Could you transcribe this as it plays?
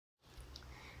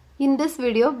In this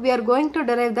video, we are going to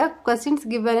derive the questions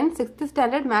given in 6th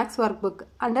standard Maths workbook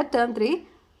under term 3,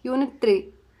 unit 3,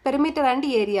 perimeter and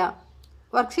area,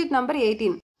 worksheet number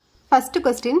 18. First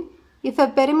question, if a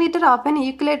perimeter of an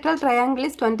equilateral triangle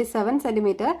is 27 cm,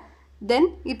 then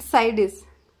its side is.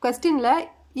 Question la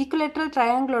equilateral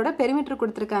triangle oda perimeter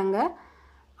கொடுத்திருக்காங்க.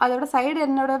 அதோட side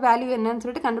என்னோட value என்னன்னு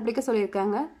சொல்லிட்டு கண்டுபிடிக்க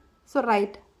சொல்லிருக்காங்க. So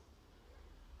write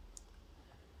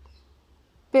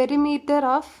perimeter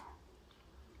of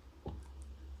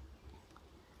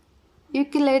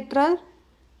equilateral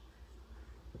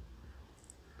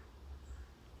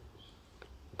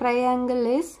triangle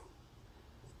is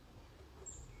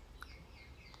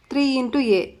 3 into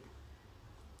A.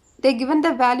 They given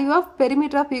the value of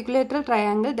perimeter of equilateral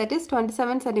triangle, that is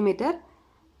 27 cm.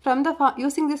 From the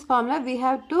using this formula, we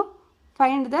have to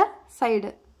find the side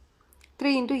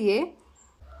 3 into A.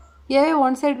 A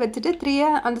one side வச்சிட்டு 3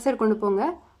 அந்த side கொண்டு போங்க.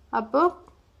 அப்போ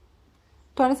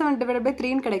 27 divided by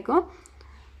 3 கிடைக்கும்.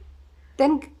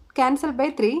 Then cancel by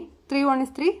 3. 3 1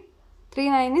 is 3. 3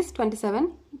 9 is 27.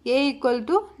 A equal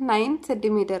to 9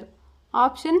 cm.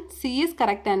 Option C is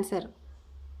correct answer.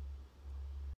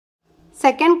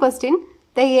 Second question.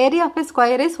 The area of a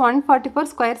square is 144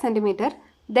 square centimeter.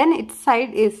 Then its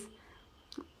side is.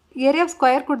 Area of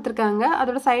square கொடுத்திருக்காங்க.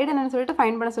 அதோட side என்னன்னு சொல்லிட்டு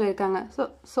find பண்ண சொல்லிருக்காங்க.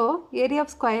 So area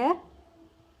of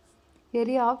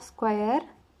square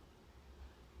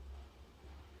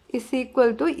is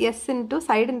equal to S into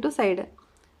side.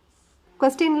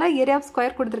 Question la area of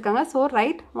square கொடுத்திருக்காங்க. So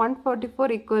write 144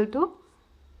 equal to,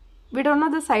 we don't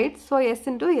know the side, so S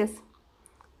into S.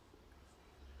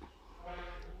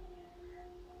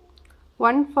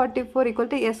 144 equal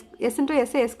to S into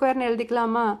S square னு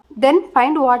எழுதிக்கலாமா? Then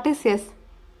find what is S.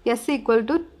 S equal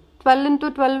to 12 into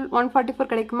 12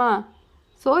 144 கிடைக்குமா?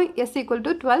 So S equal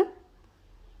to 12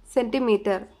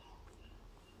 centimeter.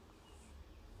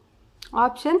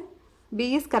 Option B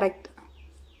is correct.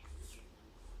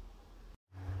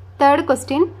 Third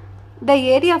question. The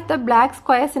area of the black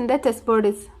squares in the chessboard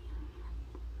is.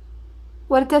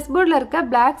 ஒரு chessboardல இருக்க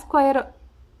black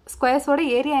squares ஓட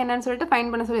area என்னன்னு சொல்லிட்டு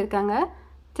find பண்ண சொல்லிருக்காங்க.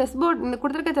 chessboard இந்த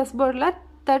கொடுத்திருக்க chessboardல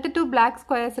 32 black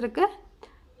squares இருக்கு,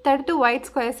 32 white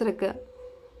squares இருக்கு.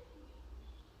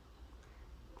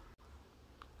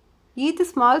 Each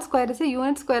small square is a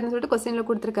unit square னு சொல்லிட்டு क्वेश्चनல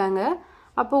கொடுத்திருக்காங்க.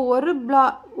 அப்போ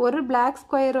ஒரு black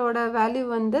square ஓட வேல்யூ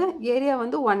வந்து ஏரியா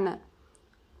வந்து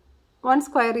 1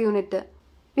 square unit.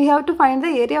 We have to find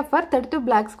the area for 32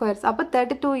 black squares. அப்போ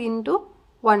 32 into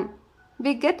 1.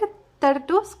 We get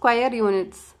 32 square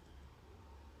units.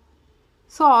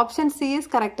 So option C is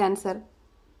correct answer.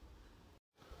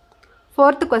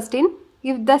 Fourth question.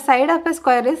 If the side of a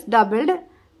square is doubled,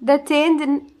 the change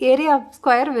in area of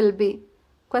square will be.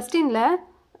 Question la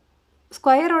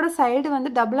square ஓட side வந்து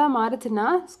டபுளா மாறுச்சுனா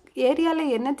ஏரியால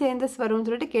என்ன changes வரும்னு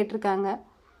சொல்லிட்டு கேட்டிருக்காங்க.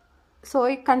 So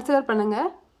consider பண்ணுங்க.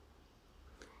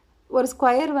 ஒரு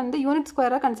square வந்து யூனிட்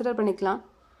ஸ்கொயரா கன்சிடர் பண்ணிக்கலாம்.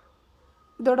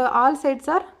 இதோட all sides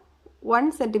are 1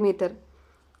 cm.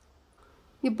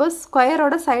 இப்போ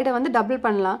ஸ்கொயரோட சைடை வந்து டபுள்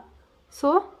பண்ணலாம்.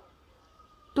 So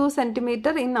 2 cm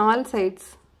in all sides.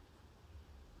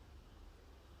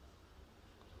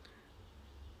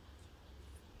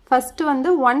 First வந்து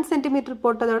 1 cm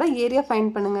போட்டதோட ஏரியா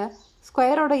ஃபைண்ட் பண்ணுங்க.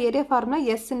 ஸ்கொயரோட area formula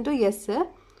S into S.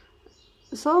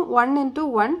 So 1 into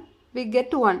 1 we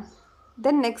get 1.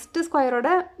 Then next ஸ்கொயரோட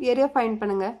ஏரியா ஃபைண்ட்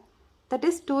பண்ணுங்க. That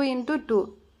is 2 into 2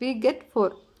 we get 4.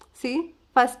 See,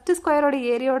 first ஸ்கொயரோட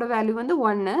ஏரியாவோட வேல்யூ வந்து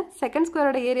 1, second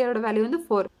ஸ்கொயரோட ஏரியாவோட value வந்து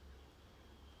 4.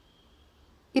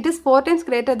 It is 4 times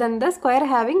greater than the square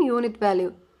having unit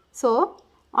value. So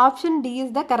option D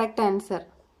is the correct answer.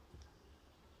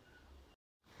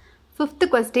 Fifth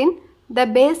question. The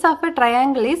base of a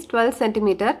triangle is 12 cm.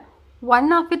 One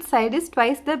of its side is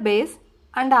twice the base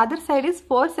and the other side is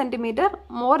 4 cm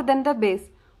more than the base.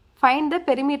 Find the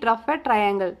perimeter of a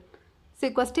triangle.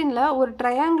 See, question la ஒரு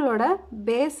triangle ஓட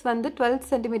base வந்து 12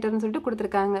 cm னு சொல்லிட்டு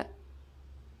கொடுத்திருக்காங்க.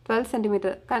 12 cm.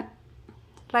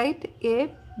 Write A,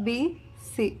 B,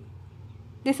 C.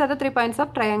 These are the 3 points of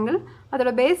triangle.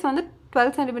 அதோட base வந்து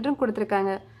 12 cm னு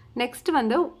கொடுத்திருக்காங்க. Next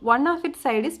வந்து one of its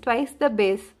side is twice the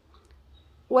base.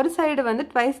 ஒரு சைடு வந்து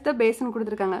twice the base னு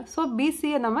கொடுத்திருக்காங்க. So BC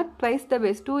நம்ம twice the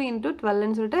base 2 into 12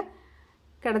 னு சொல்லிட்டு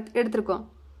எடுத்துருக்கோம்.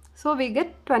 So we get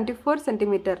 24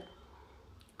 cm.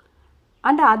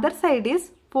 And the other side is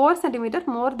 4 cm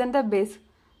more than the base.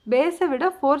 Base விட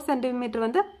 4 cm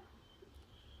வந்து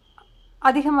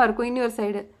அதிகமாக இருக்கும் இன்னொரு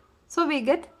side. So we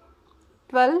get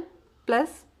 12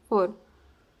 plus 4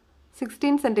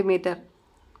 16 cm.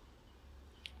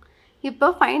 இப்போ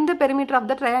find the perimeter of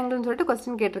the triangle னு சொல்லிட்டு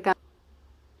question கேட்டிருக்காங்க.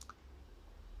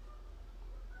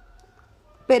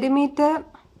 perimeter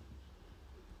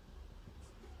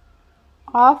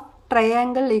of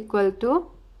triangle equal to,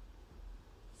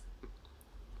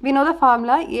 we know the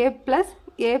formula a plus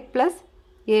a plus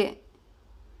a.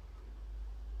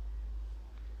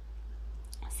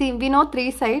 See, we know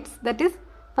three sides, that is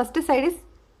first side is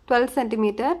 12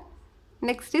 centimeter,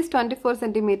 next is 24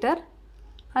 centimeter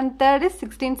and third is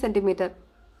 16 centimeter.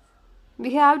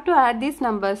 We have to add these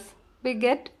numbers. We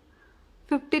get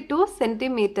 52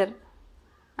 centimeter.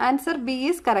 Answer B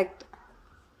is correct.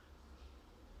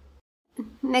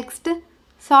 Next,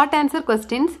 short answer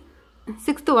questions.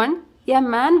 Sixth one, a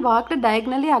man walked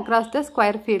diagonally across the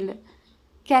square field.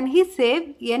 Can he save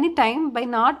any time by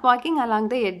not walking along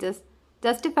the edges?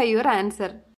 Justify your answer.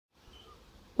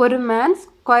 ஒரு man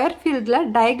square ஃபீல்டில்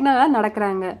டயக்னலாக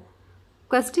நடக்கிறாங்க.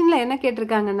 கொஸ்டினில் என்ன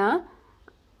கேட்டிருக்காங்கன்னா,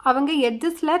 அவங்க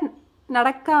எட்ஜஸில்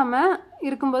நடக்காமல்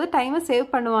இருக்கும்போது டைமை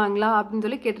save பண்ணுவாங்களா அப்படின்னு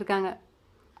சொல்லி கேட்டிருக்காங்க.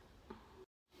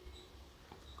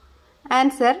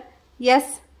 Answer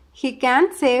S, he can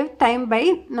save time by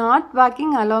not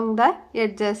walking along the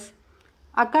edges.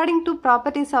 According to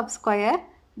properties of square,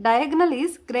 diagonal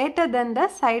is greater than the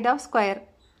side of square.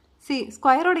 See,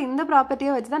 ஸ்கொயரோட இந்த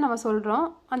ப்ராப்பர்ட்டியை வச்சு தான் நம்ம சொல்கிறோம்,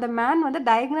 அந்த மேன் வந்து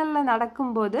டயக்னலில்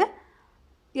நடக்கும்போது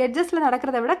எட்ஜஸில்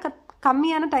நடக்கிறத விட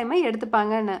கம்மியான டைமை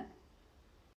எடுத்துப்பாங்கன்னு.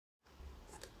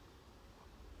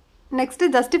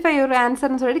 நெக்ஸ்ட்டு ஜஸ்டிஃபை யுவர்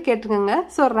ஆன்சர்னு சொல்லிட்டு கேட்டிருக்கோங்க.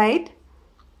 So right,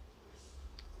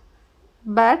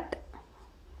 but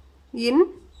in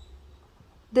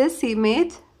this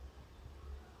image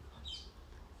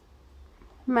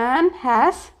man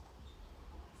has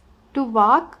to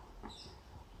walk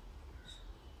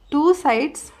two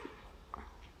sides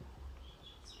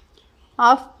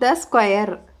of the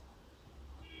square.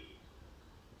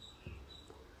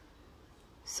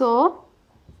 So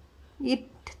it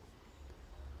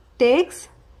takes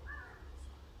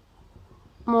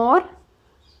more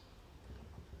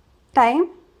time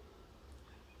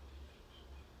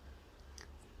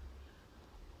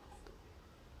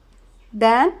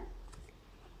then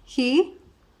he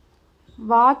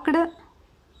walked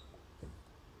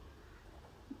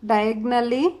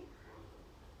diagonally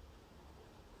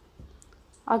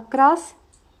across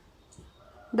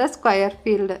the square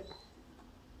field.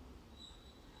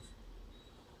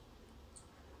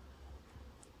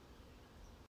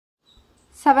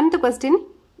 Seventh question,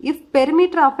 if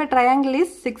perimeter of a triangle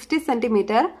is 60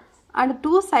 centimeter and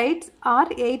two sides are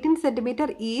 18 centimeter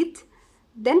each,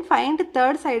 then find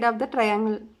third side of the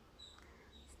triangle.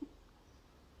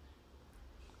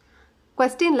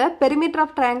 Questionல perimeter of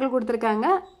triangle கொடுத்திருக்காங்க,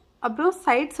 அப்புறம்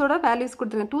sideஸோட values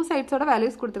கொடுத்திருக்காங்க, two sidesோட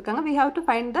values கொடுத்திருக்காங்க. We have to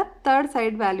find the third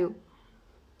side value.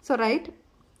 So write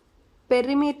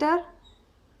perimeter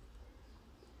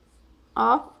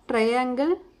of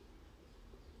triangle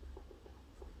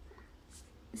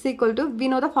is equal to, we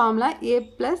know the formula a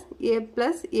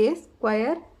plus a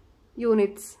square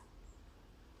units.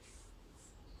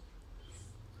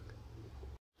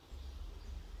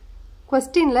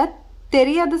 கொஸ்டினில்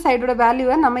தெரியாத சைடோட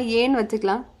வேல்யூவை நம்ம ஏன்னு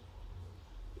வச்சுக்கலாம்.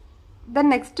 The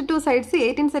next two sides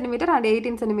 18 cm and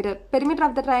 18 cm. Perimeter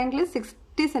of the triangle is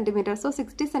 60 cm. So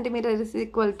 60 cm is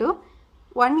equal to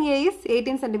 1a is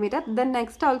 18 cm. Then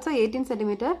next also 18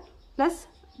 cm plus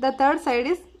the third side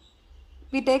is,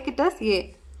 we take it as a.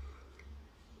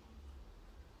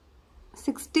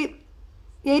 60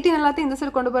 18 எல்லாத்தையும் இந்த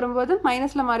side கொண்டு வரும்போது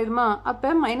மைனஸில் மாறிடுமா,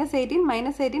 அப்போ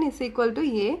 -18 is equal to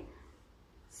a.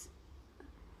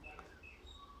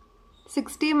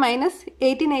 60 minus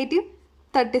 18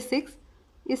 36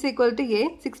 is equal to a.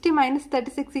 60 minus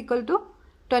 36 equal to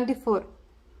 24.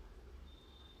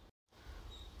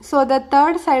 So the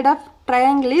third side of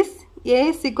triangle is a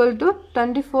is equal to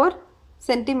 24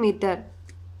 centimeter.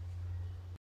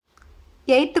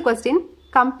 Eighth question,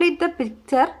 complete the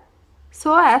picture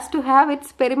so as to have its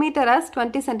perimeter as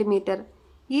 20 centimeter.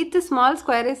 Each small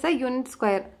square is a unit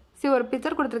square. See, ஒரு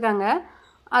picture கொடுத்திருக்காங்க,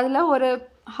 அதில் ஒரு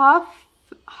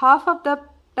half of the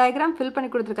diagram fill பண்ணி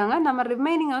கொடுத்துருக்காங்க. நம்ம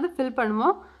ரிமைனிங்கை வந்து fill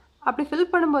பண்ணுவோம். அப்படி ஃபில்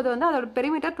பண்ணும்போது வந்து அதோட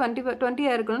பெரிமீட்டர் 20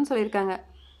 இருக்கணும்னு சொல்லியிருக்காங்க.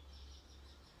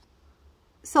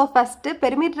 ஸோ ஃபஸ்ட்டு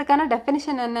பெரிமீட்டருக்கான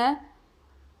டெஃபினிஷன் என்ன?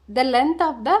 The length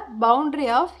of the boundary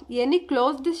of any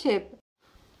closed shape.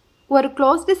 ஒரு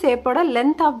closed ஷேப்போட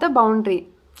length of the boundary.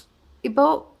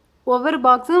 இப்போது ஒவ்வொரு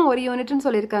பாக்ஸும் ஒரு யூனிட்னு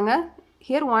சொல்லியிருக்காங்க.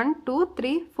 Here 1 2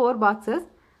 3 4 boxes.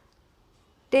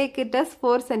 Take it as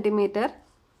 4 centimeter.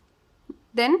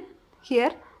 Then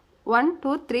here 1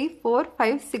 2 3 4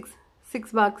 5 6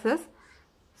 boxes,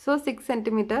 so 6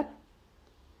 centimeter.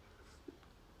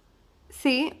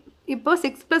 See, இப்போ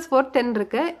 6 plus 4 10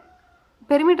 இருக்கு.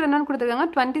 பெரிமீட்டர் என்னன்னு கொடுத்துருக்காங்க,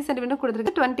 20 centimeter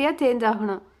கொடுத்துருக்கு. 20 சேஞ்ச்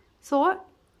ஆகணும். ஸோ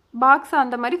பாக்ஸை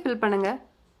அந்த மாதிரி ஃபில் பண்ணுங்க.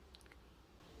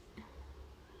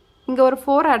 இங்கே ஒரு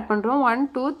 4 ஆட் பண்ணுறோம். 1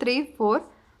 2 3 4.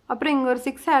 அப்புறம் இங்கே ஒரு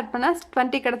 6 ஆட் பண்ணால்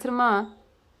 20 கிடச்சிருமா?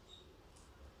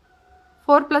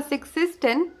 4 plus 6 is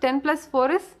 10, 10 plus 4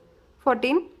 is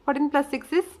 14, 14 plus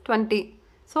 6 is 20.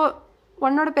 So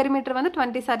ஒன்னோட பெரிமீட்டர் வந்து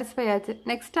 20 சாட்டிஸ்ஃபை ஆச்சு.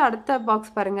 நெக்ஸ்ட்டு அடுத்த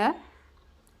பாக்ஸ் பாருங்கள்.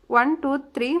 1 2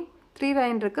 3 3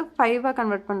 லைன் இருக்குது, 5ஆக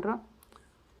கன்வெர்ட் பண்ணுறோம்.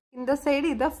 இந்த சைடு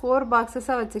இதை 4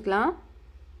 பாக்ஸஸாக வச்சுக்கலாம்.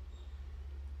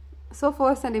 So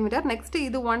 4 centimetre. நெக்ஸ்ட்டு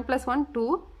இது 1 + 1 2,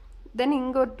 தென்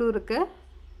இங்கே ஒரு 2 இருக்குது,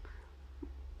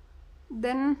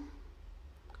 தென்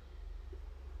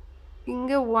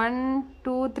இங்கே 1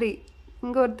 2 3,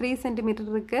 இங்கே ஒரு 3 சென்டிமீட்டர்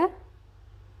இருக்குது,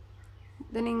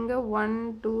 தென் இங்கே 1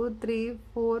 2 3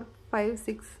 4 5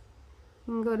 6,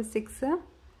 இங்கே ஒரு 6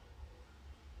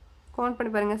 கவுண்ட்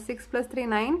பண்ணி பாருங்கள். 6 + 3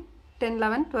 9, 10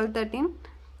 11 12 13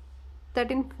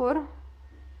 13 4.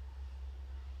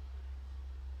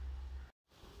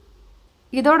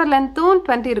 இதோட லென்த்தும்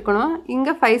 20 இருக்கணும்.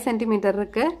 இங்கே 5 சென்டிமீட்டர்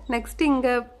இருக்குது. நெக்ஸ்ட்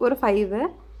இங்கே ஒரு 5,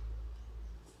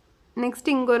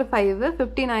 நெக்ஸ்ட் இங்கே ஒரு 5,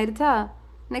 15 ஆயிடுச்சா?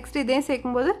 நெக்ஸ்ட் இதையும்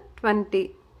சேர்க்கும்போது 20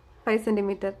 5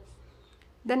 சென்டிமீட்டர்.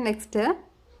 தென் நெக்ஸ்ட்டு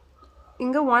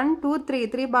இங்கே 1 2 3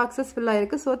 3 பாக்ஸஸ் ஃபில்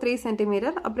ஆகிருக்கு. So 3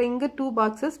 centimetre. அப்புறம் இங்கே 2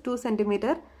 பாக்ஸஸ் 2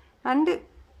 சென்டிமீட்டர் அண்டு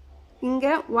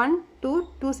இங்கே 1 2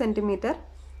 2 சென்டிமீட்டர்.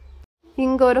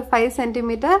 இங்கே ஒரு 5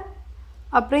 சென்டிமீட்டர்,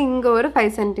 அப்புறம் இங்கே ஒரு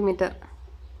 5 சென்டிமீட்டர்.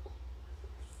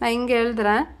 நான் இங்கே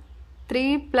எழுதுகிறேன். 3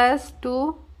 + 2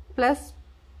 +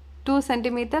 2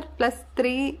 centimetre +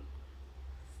 3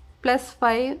 +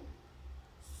 5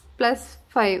 +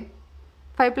 5.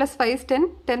 5 + 5 is 10,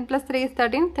 10 + 3 is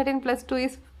 13, 13 + 2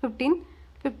 is 15,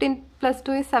 15 +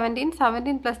 2 is 17,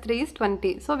 17 + 3 is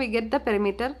 20. So we get the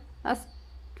perimeter as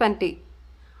 20.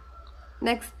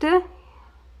 Next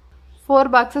 4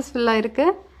 boxes fill ஆயிருக்கு.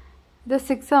 இது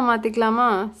 6 மாற்றிக்கலாமா?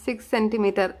 6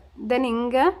 சென்டிமீட்டர். தென்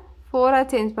இங்கே 4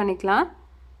 சேஞ்ச் பண்ணிக்கலாம்.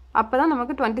 அப்போ தான்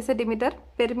நமக்கு 20 சென்டிமீட்டர்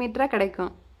பெரிமீட்டராக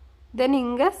கிடைக்கும். தென்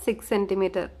இங்கே 6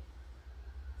 சென்டிமீட்டர்,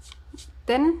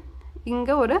 தென்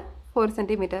இங்கே ஒரு 4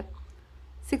 centimetre.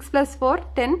 6 + 4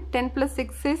 10, 10 +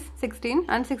 6 is 16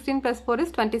 and 16 + 4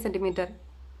 is 20 centimeter.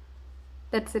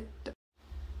 That's it.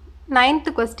 9th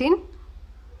question.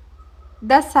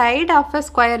 The side of a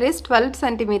square is 12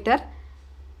 centimeter.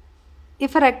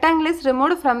 If a rectangle is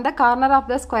removed from the corner of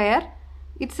the square,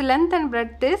 its length and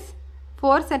breadth is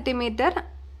 4 centimeter,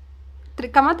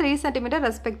 3 centimeter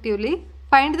respectively.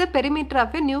 Find the perimeter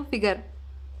of a new figure.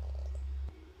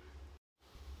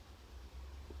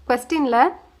 Question la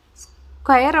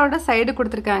ஸ்கொயரோட side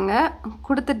கொடுத்துருக்காங்க.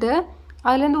 கொடுத்துட்டு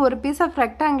அதுலேருந்து ஒரு piece of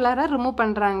ரெக்டாங்குலரை remove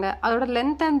பண்ணுறாங்க. அதோட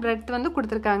length and bread வந்து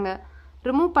கொடுத்துருக்காங்க.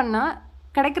 Remove பண்ணால்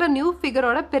கிடைக்கிற நியூ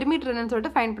ஃபிகரோட பெரிமீட்டர் என்னன்னு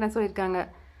சொல்லிட்டு ஃபைண்ட் பண்ண சொல்லியிருக்காங்க.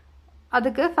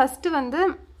 அதுக்கு ஃபஸ்ட்டு வந்து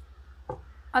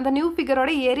அந்த நியூ ஃபிகரோட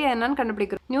ஏரியா என்னன்னு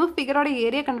கண்டுபிடிக்கிறோம். நியூ ஃபிகரோட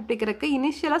ஏரியா கண்டுபிடிக்கிறதுக்கு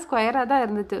இனிஷியலாக ஸ்கொயராக தான்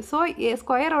இருந்துச்சு. ஸோ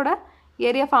ஸ்கொயரோட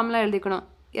ஏரியா ஃபார்முலா எழுதிக்கணும்.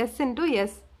 S ×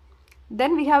 S.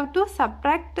 Then we have to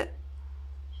subtract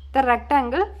the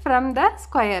rectangle from the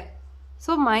square.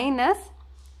 So minus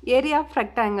area of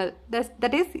rectangle,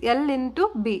 that is L ×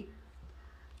 B.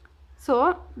 So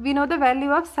we know the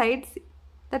value of sides,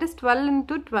 that is 12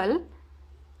 × 12,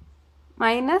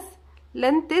 minus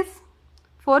length is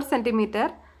 4 centimeter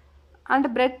and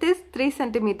breadth is 3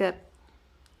 centimeter.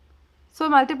 So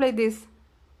multiply this.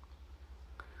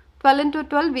 12 ×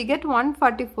 12 we get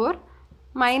 144,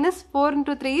 minus 4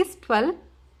 × 3 is 12.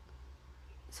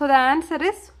 So the answer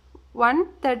is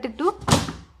 132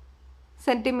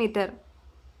 centimeter.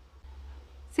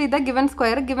 See the given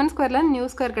square. Given square la new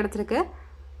square கிடைச்சிருக்கு.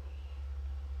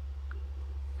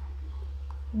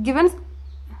 Given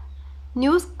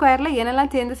new square la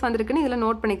என்னெல்லாம் changes வந்திருக்குன்னு இதில்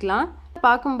note பண்ணிக்கலாம்.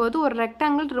 பார்க்கும்போது ஒரு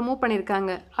rectangle remove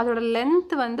பண்ணியிருக்காங்க. அதோட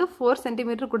length வந்து 4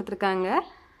 சென்டிமீட்டர் கொடுத்துருக்காங்க,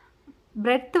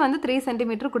 பிரெட் வந்து 3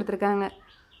 சென்டிமீட்டர் கொடுத்துருக்காங்க.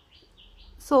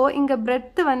 ஸோ இங்கே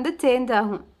பிரெட் வந்து சேஞ்ச்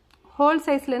ஆகும். ஹோல்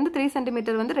சைஸ்லேருந்து 3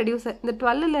 சென்டிமீட்டர் வந்து ரெடியூஸ், இந்த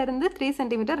 12லேருந்து 3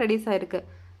 சென்டிமீட்டர் ரெடியூஸ் ஆகிருக்கு.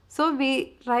 So we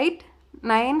write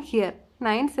 9 here,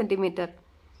 9 centimetre.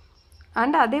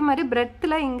 And அதே மாதிரி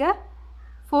பிரெட்டில் இங்கே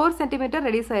 4 சென்டிமீட்டர்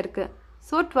ரெடியூஸ் ஆகிருக்கு.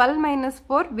 So 12 -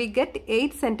 4 we get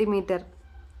 8 centimetre.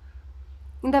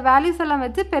 இந்த வேல்யூஸ் எல்லாம்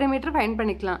வச்சு பெரிமீட்டர் ஃபைண்ட்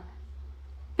பண்ணிக்கலாம்.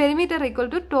 Perimeter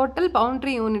equal to total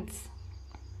boundary units.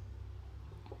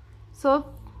 So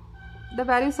the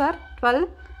values are 12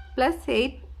 +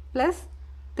 8 +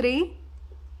 3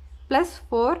 +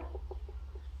 4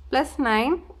 +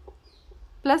 9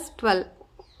 + 12.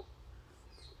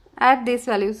 Add these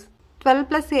values. 12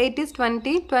 + 8 is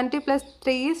 20, 20 +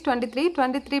 3 is 23,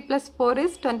 23 + 4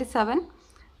 is 27,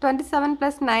 27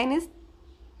 + 9 is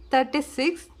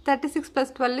 36, 36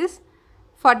 + 12 is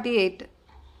 48.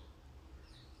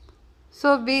 So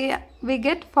we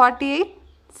get 48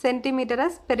 centimeter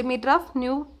as perimeter of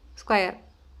new square.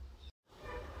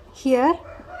 Here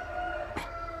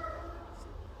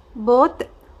both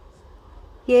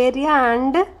area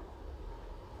and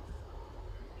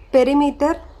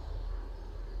perimeter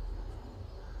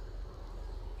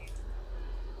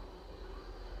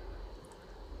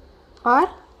are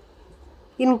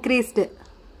increased.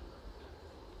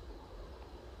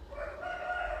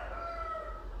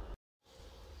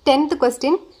 10th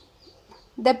question.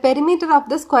 The perimeter of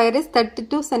the square is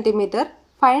 32 cm.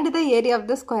 Find the area of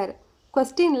the square.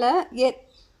 Question la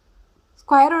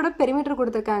square oda perimeter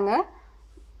kuduthirukanga.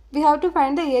 We have to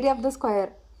find the area of the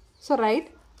square. So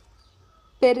write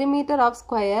perimeter of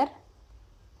square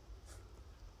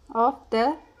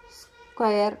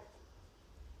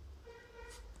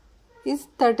is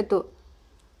 32.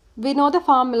 We know the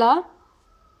formula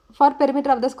for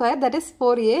perimeter of the square, that is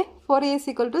 4a. 4a is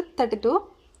equal to 32.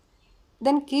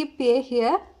 Then keep a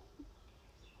here.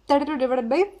 32 divided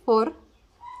by 4.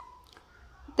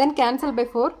 Then cancel by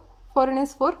 4. 4 in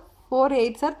is 4. 4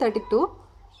 8s are 32.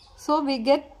 So we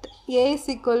get a is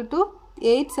equal to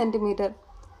 8 centimeter.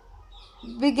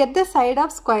 We get the side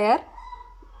of square.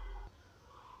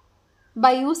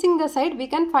 By using the side we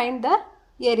can find the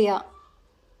area.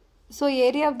 So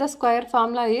area of the square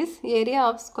formula is area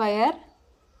of square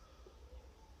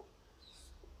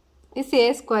is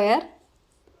a square,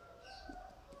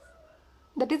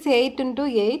 that is 8 into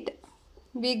 8.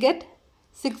 We get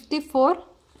 64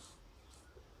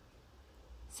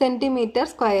 centimeter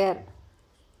square.